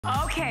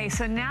Okay,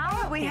 so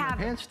now we have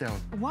pants down.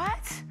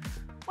 What?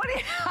 What are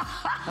you?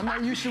 I'm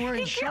not used to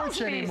wearing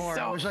shorts anymore.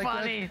 So I was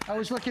like, I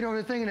was looking over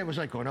the thing and it was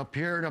like going up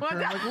here and up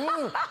here. I'm like,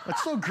 whoa,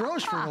 that's so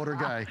gross for an older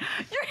guy.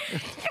 You're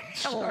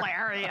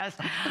hilarious.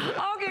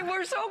 Okay,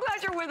 we're so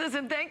glad you're with us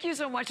and thank you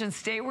so much, and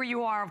stay where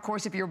you are, of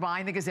course, if you're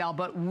buying the Gazelle,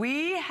 but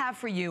we have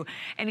for you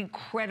an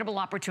incredible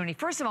opportunity.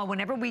 First of all,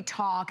 whenever we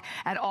talk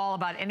at all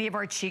about any of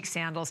our cheek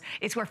sandals,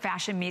 it's where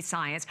fashion meets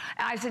science.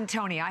 I was in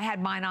Tony, I had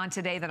mine on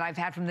today that I've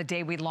had from the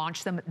day we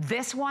launched them.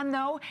 This one,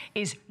 though,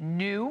 is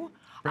new.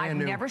 I've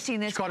never seen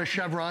this. It's called a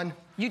Chevron.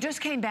 You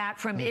just came back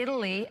from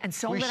Italy and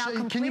sold it out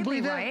completely, can you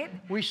believe that? Right?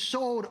 We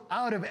sold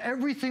out of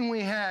everything we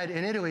had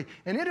in Italy.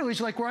 And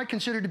Italy's like where I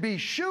consider to be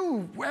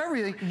shoe,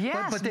 everything.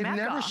 Yes, but they've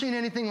never seen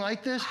anything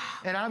like this.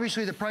 And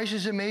obviously the price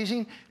is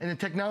amazing and the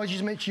technology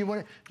is amazing. You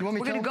want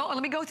me to tell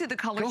let me go through the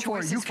color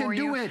choices for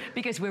you. You can do it.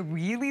 Because we're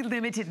really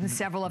limited in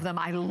several of them.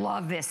 I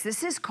love this.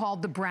 This is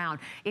called the brown.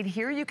 And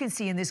here you can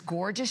see in this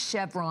gorgeous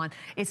chevron,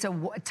 it's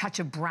a touch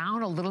of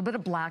brown, a little bit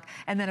of black,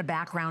 and then a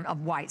background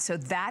of white. So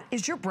that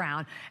is your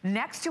brown.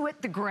 Next to it,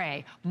 the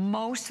gray.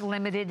 Most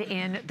limited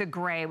in the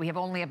gray. We have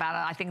only about,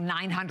 I think,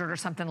 900 or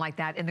something like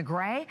that in the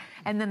gray.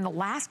 And then the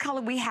last color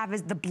we have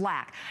is the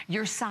black.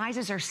 Your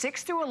sizes are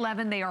 6 through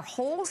 11. They are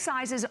whole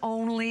sizes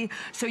only,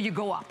 so you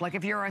go up. Like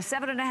if you're a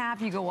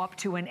 7.5, you go up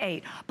to an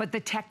 8. But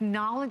the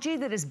technology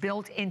that is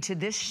built into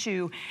this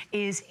shoe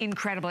is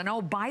incredible. And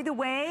oh, by the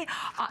way,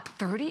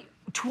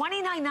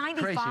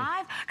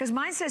 $29.95, because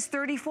mine says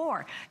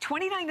 34.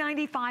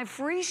 $29.95,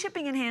 free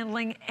shipping and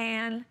handling,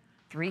 and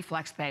 3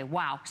 flex pay.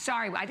 Wow.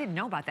 Sorry, I didn't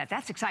know about that.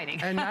 That's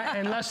exciting. And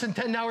less than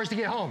 10 hours to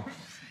get home.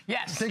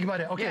 Yes. Think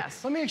about it. Okay.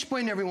 Yes. Let me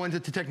explain to everyone the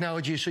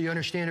technology so you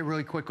understand it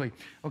really quickly.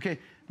 Okay.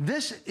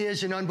 This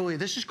is an unbelievable.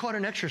 This is called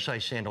an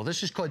exercise sandal.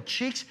 This is called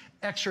Cheeks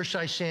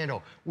Exercise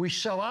Sandal. We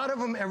sell out of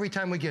them every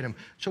time we get them.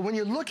 So when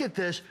you look at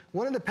this,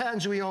 one of the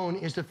patents we own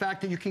is the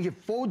fact that you can get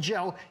full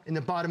gel in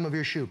the bottom of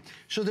your shoe.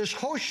 So this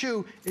whole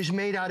shoe is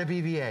made out of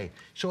EVA.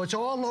 So it's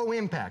all low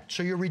impact.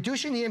 So you're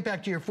reducing the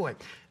impact to your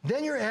foot.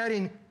 Then you're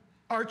adding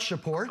arch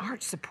support.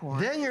 Arch support.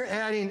 Then you're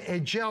adding a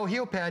gel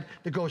heel pad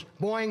that goes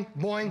boing,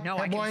 boing, no,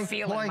 I boing, can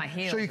feel boing, it in my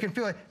heel. so you can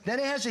feel it. Then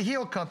it has a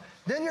heel cup.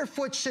 Then your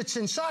foot sits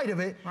inside of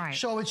it,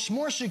 so it's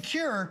more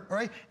secure,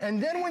 right?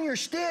 And then when you're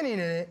standing in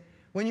it,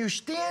 when you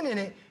stand in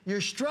it, you're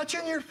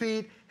stretching your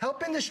feet,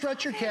 helping to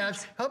stretch your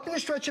calves, helping to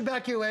stretch the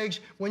back of your legs.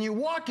 When you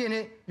walk in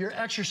it, you're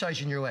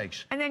exercising your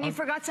legs. And then you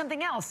forgot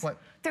something else. What?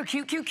 They're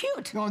cute, cute,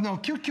 cute. No,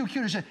 cute, cute,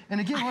 cute is it.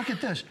 And again, look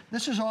at this.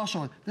 This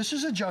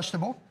is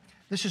adjustable.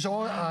 This is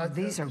all,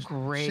 these are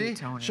great, see?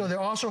 Tony. So they're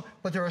also,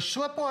 but they're a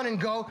slip on and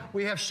go.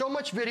 We have so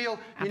much video.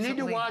 You need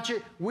to watch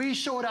it. We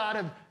sold out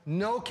of,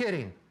 no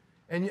kidding.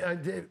 And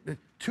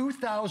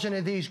 2,000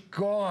 of these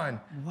gone,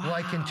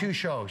 like in 2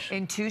 shows.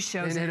 In 2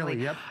 shows in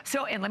Italy. Yep.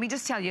 So, and let me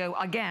just tell you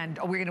again,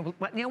 we're gonna,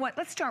 you know what?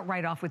 Let's start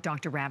right off with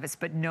Dr. Ravitz,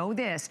 but know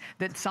this: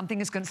 that same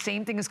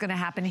thing is gonna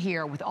happen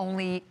here with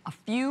only a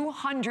few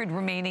hundred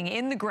remaining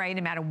in the gray,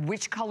 no matter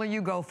which color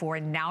you go for.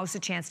 And now's the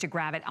chance to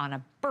grab it on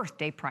a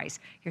birthday price.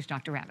 Here's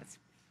Dr. Ravitz.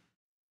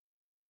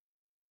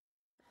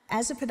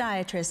 As a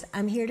podiatrist,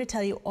 I'm here to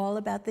tell you all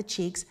about the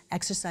Cheeks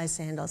exercise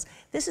sandals.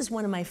 This is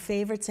one of my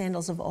favorite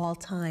sandals of all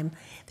time.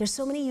 There's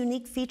so many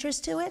unique features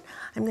to it.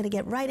 I'm going to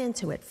get right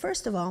into it.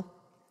 First of all,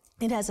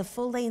 it has a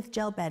full-length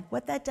gel bed.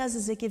 What that does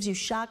is it gives you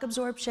shock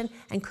absorption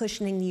and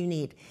cushioning you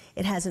need.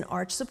 It has an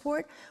arch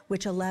support,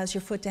 which allows your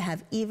foot to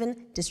have even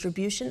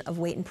distribution of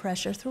weight and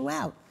pressure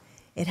throughout.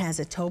 It has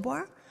a toe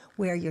bar,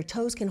 where your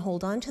toes can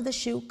hold on to the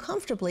shoe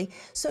comfortably,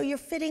 so you're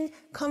fitting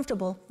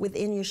comfortable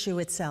within your shoe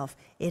itself.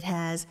 It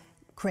has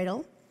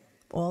cradle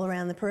all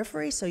around the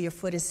periphery, so your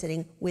foot is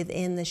sitting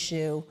within the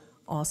shoe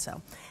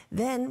also.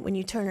 Then when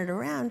you turn it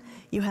around,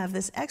 you have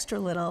this extra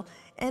little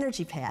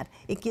energy pad.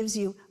 It gives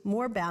you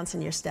more bounce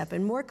in your step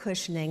and more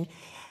cushioning.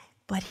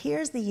 But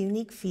here's the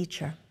unique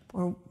feature,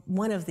 or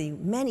one of the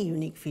many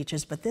unique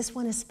features, but this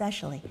one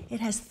especially.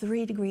 It has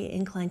 3-degree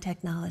incline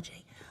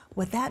technology.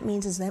 What that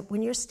means is that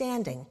when you're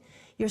standing,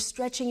 you're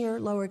stretching your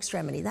lower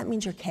extremity. That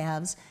means your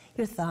calves,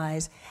 your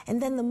thighs, and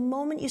then the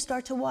moment you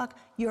start to walk,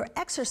 you're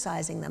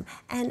exercising them.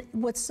 And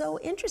what's so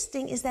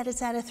interesting is that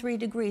it's at a 3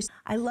 degrees.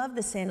 I love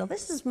this sandal.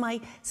 This is my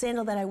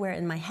sandal that I wear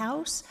in my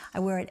house. I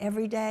wear it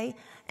every day,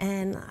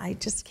 and I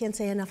just can't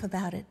say enough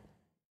about it.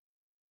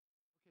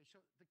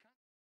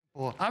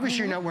 Well, obviously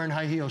you're not wearing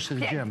high heels to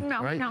the gym,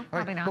 right? No,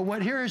 probably not.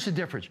 But here is the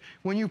difference.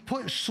 When you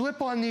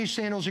slip on these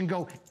sandals and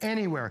go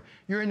anywhere,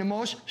 you're in the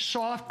most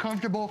soft,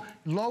 comfortable,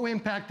 low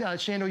impact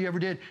sandal you ever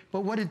did.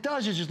 But what it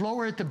does is it's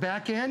lower at the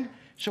back end.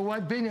 So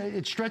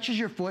it stretches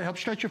your foot, helps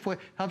stretch your foot,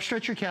 helps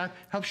stretch your calf,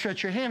 helps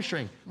stretch your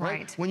hamstring,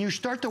 right? When you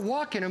start to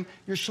walk in them,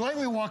 you're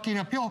slightly walking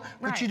uphill,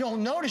 but you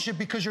don't notice it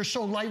because they're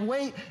so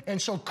lightweight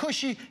and so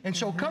cushy and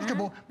so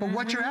comfortable. But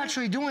what you're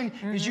actually doing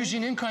is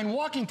using incline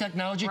walking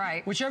technology,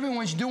 which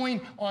everyone's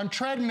doing on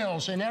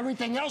treadmills and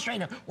everything else right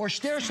now, or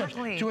stair steps,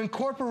 to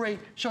incorporate.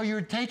 So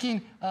you're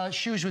taking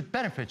shoes with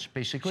benefits,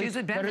 basically. Shoes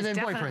with benefits, better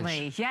than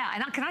definitely. boyfriends. Yeah,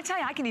 and can I tell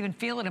you, I can even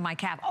feel it in my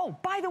calf. Oh,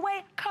 by the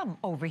way, come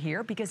over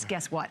here, because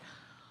guess what?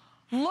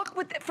 Look,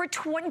 for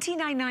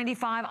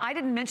 $29.95, I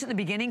didn't mention at the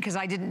beginning because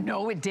I didn't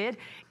know it did.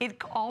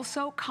 It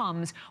also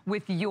comes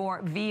with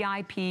your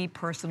VIP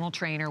personal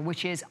trainer,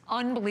 which is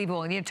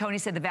unbelievable. And Tony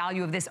said the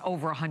value of this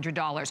over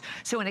 $100.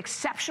 So an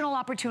exceptional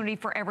opportunity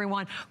for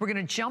everyone. We're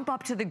going to jump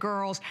up to the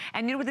girls.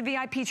 And with the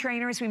VIP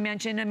trainers we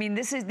mentioned, I mean,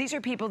 these are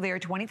people there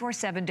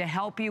 24/7 to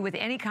help you with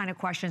any kind of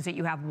questions that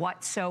you have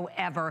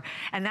whatsoever.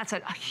 And that's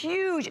a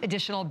huge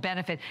additional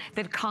benefit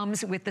that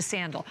comes with the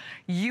Sandal.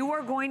 You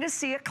are going to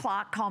see a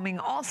clock coming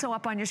also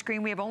up on your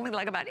screen. We have only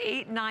like about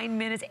 8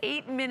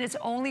 minutes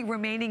only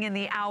remaining in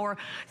the hour.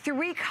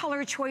 3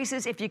 color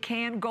choices. If you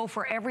can, go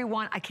for every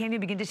one. I can't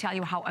even begin to tell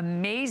you how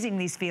amazing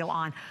these feel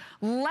on.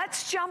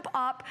 Let's jump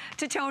up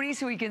to Tony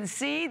so we can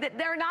see that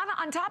they're not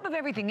on top of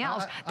everything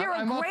else. They're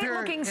a great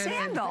looking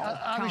sandal.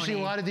 Obviously,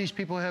 Tony. A lot of these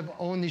people have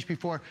owned these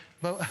before,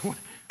 but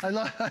I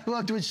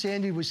loved what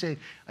Sandy was saying,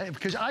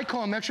 because I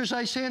call them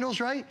exercise sandals,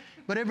 right?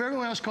 But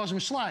everyone else calls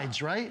them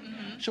slides, right?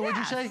 So what'd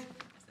you say?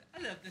 I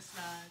love the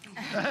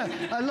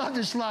slides. I love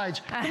the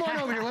slides. Come on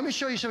over here. Let me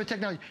show you some of the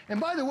technology. And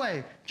by the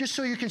way, just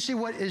so you can see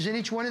what is in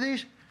each one of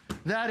these,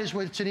 that is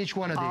what's in each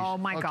one of these. Oh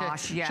my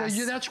gosh, yes.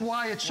 So that's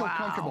why it's so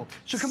comfortable.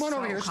 So come on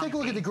over here. Let's take a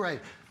look at the gray.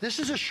 This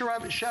is a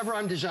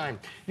Chevron design.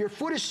 Your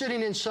foot is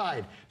sitting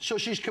inside. So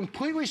she's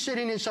completely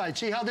sitting inside.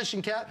 See how this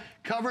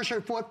covers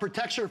her foot,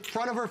 protects her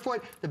front of her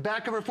foot, the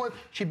back of her foot.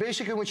 She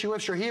basically, when she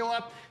lifts her heel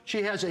up,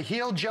 she has a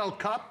heel gel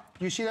cup.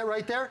 You see that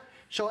right there?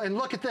 So, and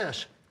look at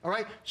this. All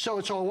right, so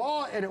it's a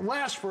wall, and it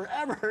lasts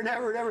forever and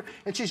ever and ever.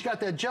 And she's got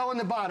that gel in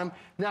the bottom.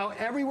 Now,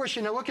 everywhere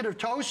now look at her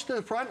toes to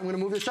the front. I'm going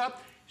to move this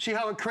up. See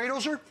how it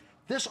cradles her?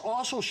 This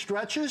also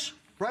stretches,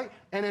 right?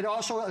 And it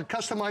also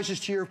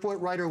customizes to your foot,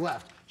 right or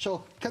left.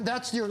 So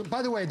that's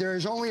by the way, there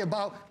is only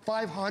about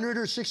 500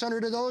 or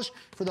 600 of those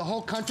for the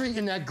whole country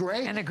in that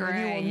gray. In the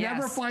gray, and you will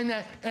never find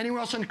that anywhere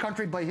else in the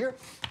country but here.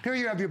 Here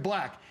you have your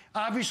black.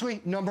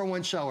 Obviously,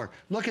 '1 seller.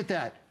 Look at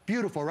that.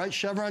 Beautiful, right?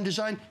 Chevron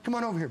design. Come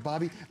on over here,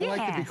 Bobby. I'd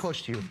like to be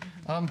close to you.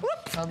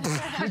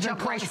 We've been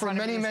close for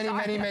many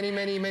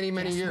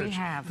years. Yes, we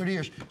have. 30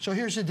 years. So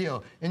here's the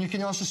deal. And you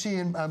can also see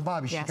in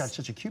Bobby, she's got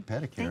such a cute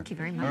pedicure. Thank you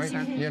very much,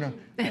 sir. You know,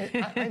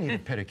 I need a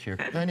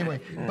pedicure.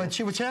 Anyway, but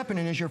see what's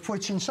happening is your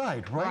foot's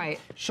inside, right? Right.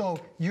 So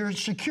you're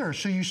secure.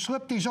 So you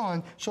slip these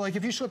on. So like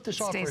if you slip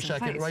this off for a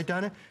second, right,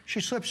 Donna?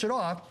 She slips it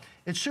off.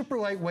 It's super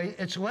lightweight.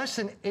 It's less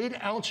than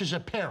 8 ounces a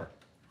pair.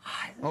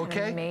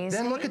 Okay,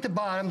 then look at the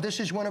bottom. This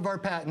is one of our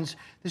patents.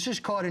 This is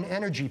called an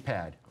energy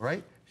pad,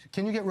 right?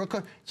 Can you get real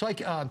close? It's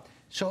like,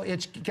 so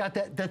it's got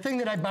that thing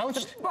that I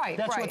bounced. Right,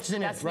 that's what's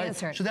in it, right?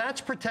 So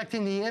that's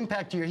protecting the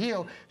impact of your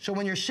heel. So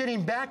when you're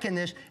sitting back in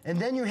this, and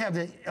then you have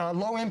the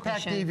low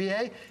impact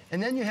DVA,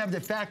 and then you have the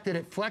fact that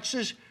it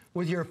flexes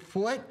with your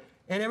foot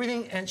and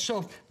everything, and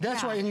so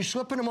that's why, and you're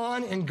slipping them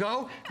on and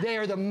go, they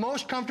are the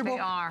most comfortable.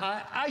 They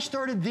are. I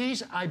started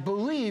these, I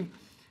believe,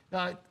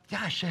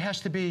 gosh, it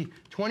has to be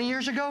 20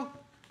 years ago.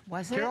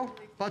 Was it? Carol,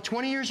 about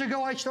 20 years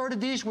ago, I started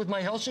these with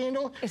my health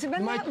sandal. Has it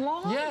been that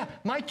long? Yeah,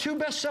 my 2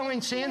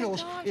 best-selling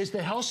sandals is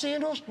the health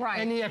sandals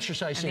and the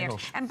exercise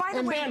sandals. And by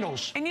the way,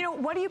 Vandals. And you know,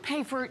 what do you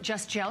pay for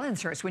just gel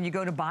inserts when you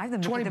go to buy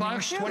them? 20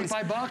 bucks,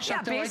 25 bucks, yeah,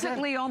 something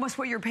basically like that. almost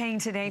what you're paying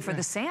today for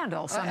the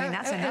sandals. So, I mean,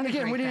 that's another And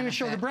again, great we didn't even benefit.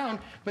 show the brown,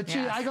 but see,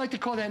 I like to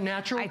call that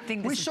natural. I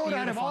think we this is sold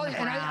out of all,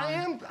 beautiful in the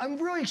and I'm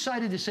really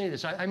excited to say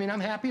this. I mean, I'm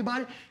happy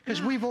about it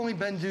because we've only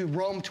been to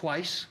Rome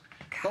twice.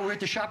 But we're at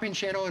the shopping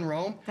channel in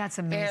Rome. That's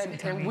amazing,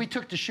 And we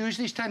took the shoes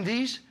these time,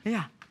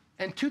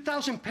 and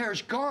 2,000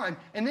 pairs gone,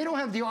 and they don't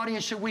have the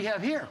audience that we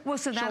have here. Well,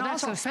 so that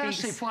that's also how fast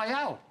speaks, they fly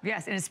out.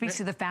 Yes, and it speaks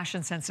to the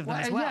fashion sense of them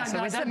as well. Yeah,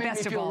 so it's the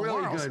best of all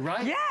really worlds. Good,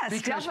 right? Yes,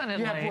 because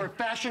definitely. Where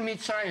fashion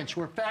meets science,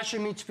 where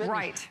fashion meets fitness,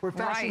 Right, where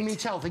fashion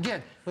meets health.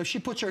 Again, if she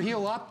puts her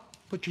heel up,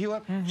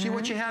 see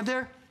what you have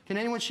there? Can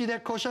anyone see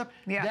that close up?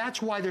 Yeah.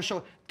 That's why they're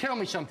so. Tell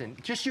me something,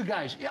 just you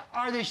guys.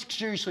 Are they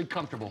seriously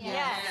comfortable?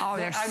 Yes. Oh,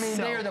 they're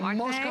they are the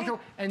most comfortable,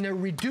 and they're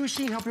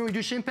helping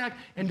reduce impact.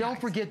 And don't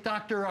forget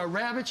Dr.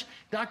 Ravitch.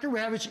 Dr.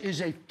 Ravitch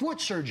is a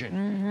foot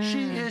surgeon.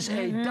 She is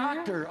a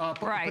doctor,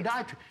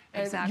 podiatrist.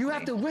 And you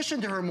have to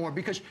listen to her more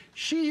because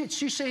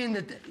she's saying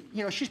that,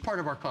 you know, she's part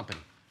of our company.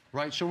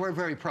 Right, so we're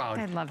very proud.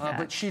 I love that.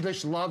 But she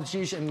just loves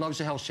these and loves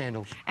the health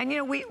sandals. And you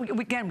know,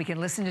 we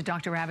can listen to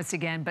Dr. Ravitch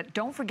again, but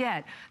don't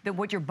forget that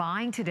what you're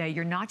buying today,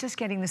 you're not just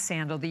getting the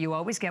sandal that you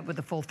always get with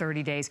the full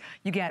 30 days.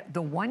 You get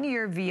the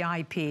 1-year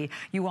VIP.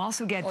 You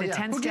also get the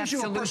 10-step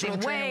solution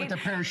weight. With a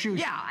pair of shoes.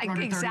 Yeah,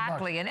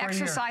 exactly. An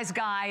exercise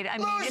guide. I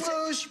mean,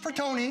 lose for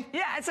Tony.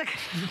 Yeah, it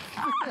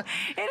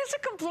is a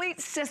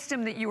complete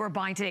system that you are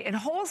buying today. And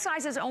whole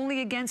sizes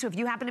only, again, so if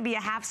you happen to be a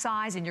half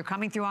size and you're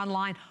coming through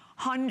online,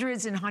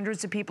 hundreds and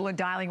hundreds of people are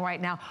dialing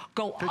right now.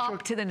 Go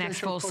up to the next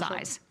full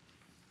size.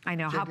 I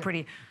know, how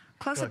pretty.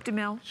 Close up to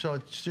Mel. So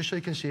it's just so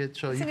you can see it.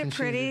 So Isn't you can it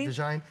pretty? see the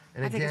design.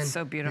 And I again, think it's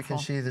so beautiful. You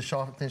can see the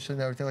softness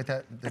and everything like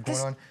that going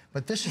on.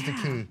 But this is the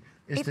key,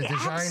 is the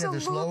design of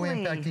this low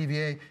impact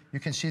EVA. You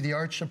can see the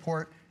arch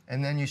support,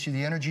 and then you see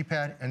the energy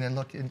pad, and then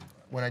look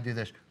when I do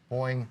this.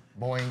 Boing,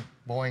 boing,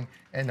 boing,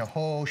 and the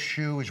whole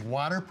shoe is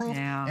waterproof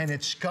and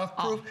it's scuff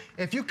proof.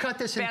 If you cut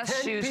this in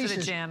 10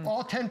 pieces,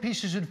 all 10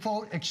 pieces would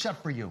fold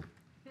except for you.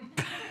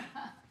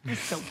 It's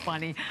so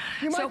funny.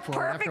 So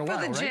perfect for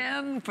the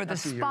gym, for the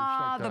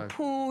spa, the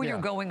pool. You're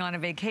going on a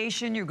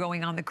vacation, you're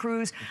going on the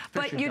cruise,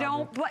 but you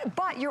don't.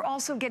 But you're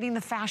also getting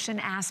the fashion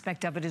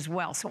aspect of it as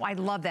well. So I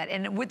love that.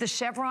 And with the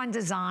Chevron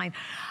design,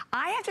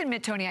 I have to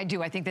admit, Tony, I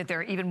do. I think that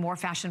they're even more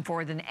fashion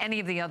forward than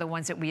any of the other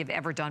ones that we have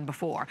ever done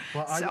before.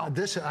 Well,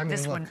 this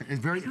look, it's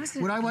very.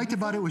 What I liked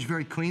about it was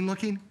very clean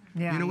looking.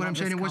 Yeah, you know what I'm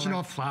saying? It wasn't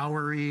all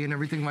flowery and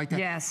everything like that.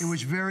 Yes. It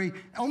was very,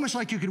 almost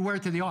like you could wear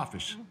it to the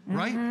office,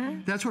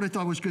 right? That's what I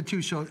thought was good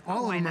too. So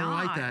all of them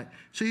are like that.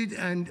 So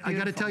I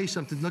got to tell you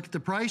something. Look at the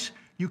price.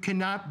 You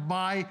cannot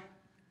buy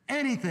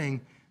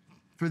anything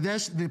for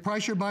this, the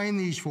price you're buying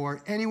these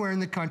for, anywhere in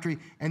the country,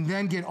 and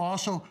then get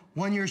also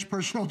 1 year's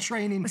personal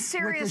training with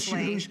the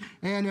shoes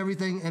and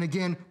everything. And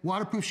again,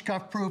 waterproof,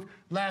 scuff-proof,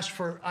 lasts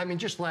for,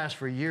 just lasts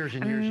for years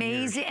and years.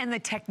 Amazing, and the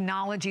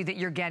technology that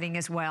you're getting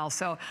as well.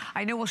 So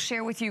I know we'll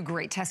share with you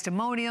great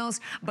testimonials,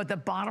 but the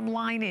bottom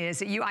line is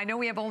that I know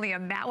we have only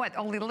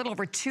only a little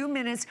over 2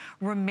 minutes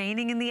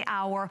remaining in the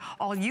hour.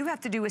 All you have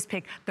to do is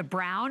pick the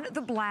brown,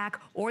 the black,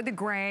 or the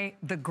gray.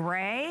 The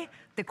gray,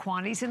 the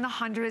quantity's in the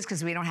hundreds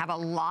because we don't have a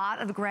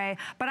lot of the gray.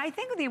 But I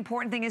think the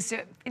important thing is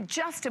to, in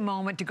just a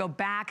moment, to go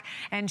back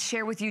and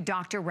share with you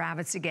Dr.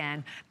 Ravitz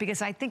again,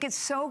 because I think it's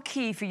so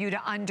key for you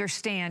to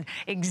understand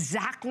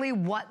exactly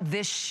what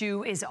this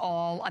shoe is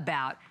all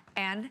about.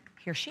 And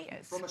here she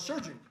is. From a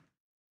surgeon.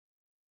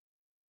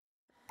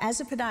 As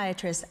a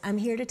podiatrist, I'm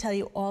here to tell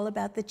you all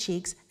about the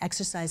Cheeks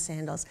exercise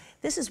sandals.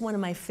 This is one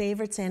of my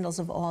favorite sandals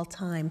of all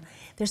time.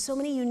 There's so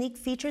many unique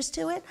features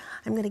to it.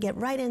 I'm going to get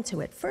right into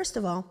it. First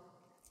of all,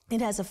 it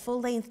has a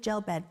full-length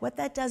gel bed. What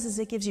that does is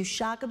it gives you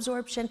shock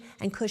absorption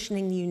and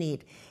cushioning you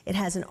need. It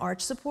has an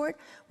arch support,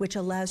 which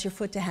allows your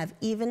foot to have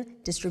even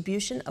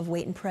distribution of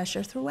weight and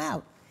pressure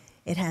throughout.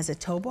 It has a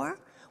toe bar,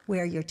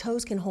 where your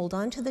toes can hold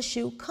on to the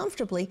shoe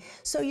comfortably,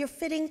 so you're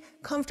fitting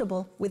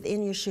comfortable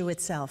within your shoe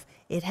itself.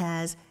 It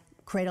has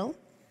cradle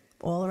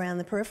all around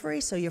the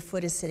periphery, so your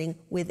foot is sitting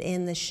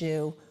within the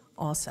shoe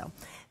also.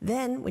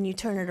 Then, when you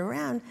turn it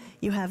around,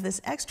 you have this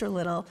extra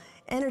little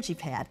energy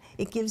pad.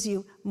 It gives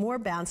you more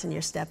bounce in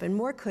your step and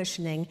more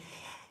cushioning.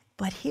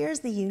 But here's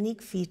the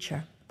unique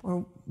feature,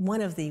 or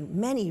one of the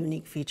many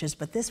unique features,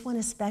 but this one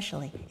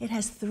especially. It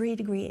has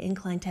 3-degree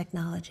incline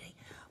technology.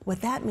 What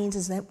that means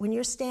is that when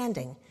you're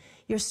standing,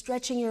 you're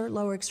stretching your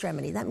lower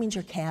extremity. That means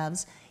your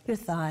calves, your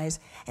thighs,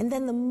 and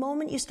then the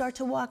moment you start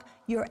to walk,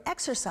 you're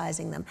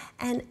exercising them.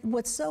 And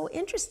what's so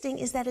interesting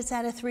is that it's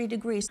at a 3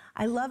 degrees.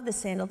 I love this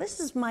sandal. This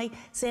is my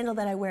sandal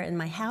that I wear in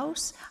my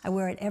house. I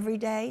wear it every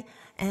day,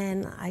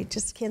 and I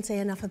just can't say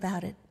enough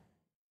about it.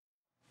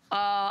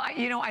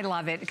 I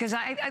love it because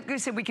like I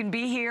said, we can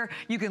be here.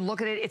 You can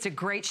look at it. It's a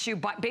great shoe.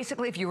 But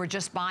basically, if you were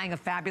just buying a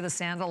fabulous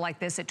sandal like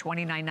this at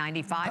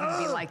 $29.95,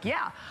 you'd be like,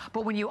 yeah.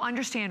 But when you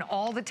understand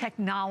all the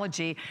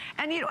technology,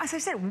 and as I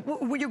said,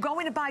 when you're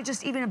going to buy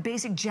just even a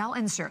basic gel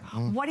insert,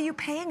 what are you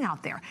paying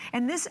out there?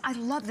 And this, I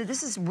love that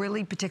this is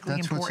really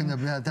particularly important.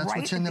 That's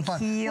what's in the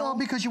butt. Well,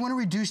 because you want to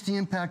reduce the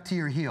impact to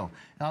your heel.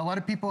 Now, a lot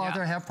of people out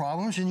there have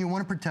problems, and you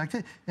want to protect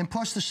it. And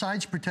plus, the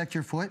sides protect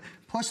your foot.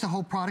 Plus, the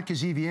whole product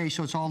is EVA,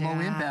 so it's all low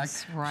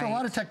impact. Right. So a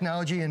lot of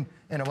technology and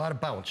a lot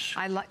of bounce.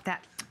 I like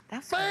that.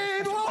 That's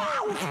Babe,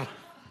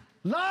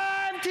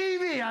 live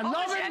TV. I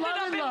love it,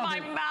 love it, love it. In my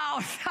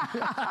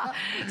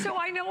mouth. So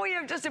I know we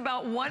have just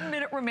about 1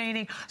 minute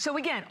remaining. So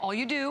again, all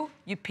you do,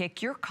 you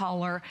pick your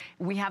color.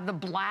 We have the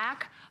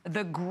black,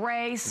 the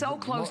gray, so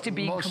close to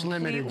being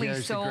completely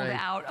sold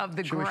out of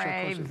the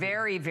gray.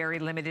 Very, very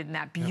limited in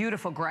that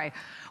beautiful gray,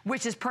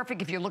 which is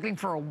perfect if you're looking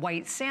for a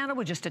white sandal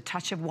with just a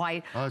touch of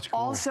white. Oh, that's cool.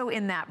 Also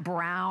in that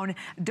brown.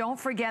 Don't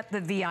forget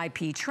the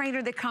VIP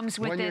trainer that comes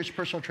with it. 1 year's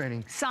personal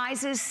training.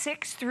 Sizes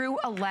 6 through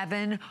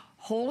 11.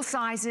 Whole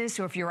sizes,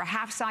 so if you're a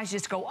half size,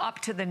 just go up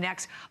to the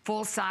next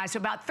full size. So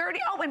about 30.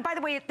 Oh, and by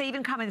the way, they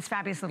even come in this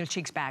fabulous little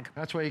Cheeks bag.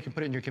 That's why you can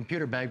put it in your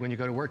computer bag when you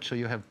go to work, so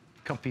you have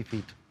comfy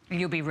feet.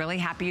 You'll be really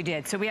happy you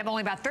did. So we have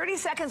only about 30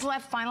 seconds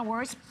left. Final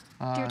words,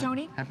 dear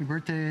Tony? Happy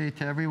birthday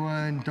to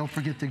everyone. Don't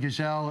forget the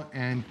Gazelle,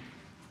 and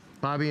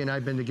Bobby and I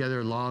have been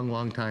together a long,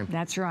 long time.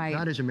 That's right.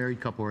 Not as a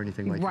married couple or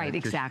anything like that. Right,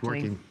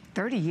 exactly. Just working.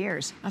 30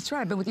 years. That's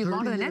right. I've been with you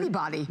longer than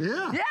anybody.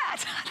 Yeah.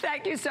 Yes.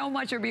 Thank you so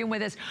much for being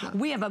with us.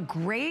 We have a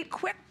great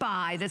quick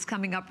buy that's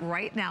coming up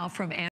right now from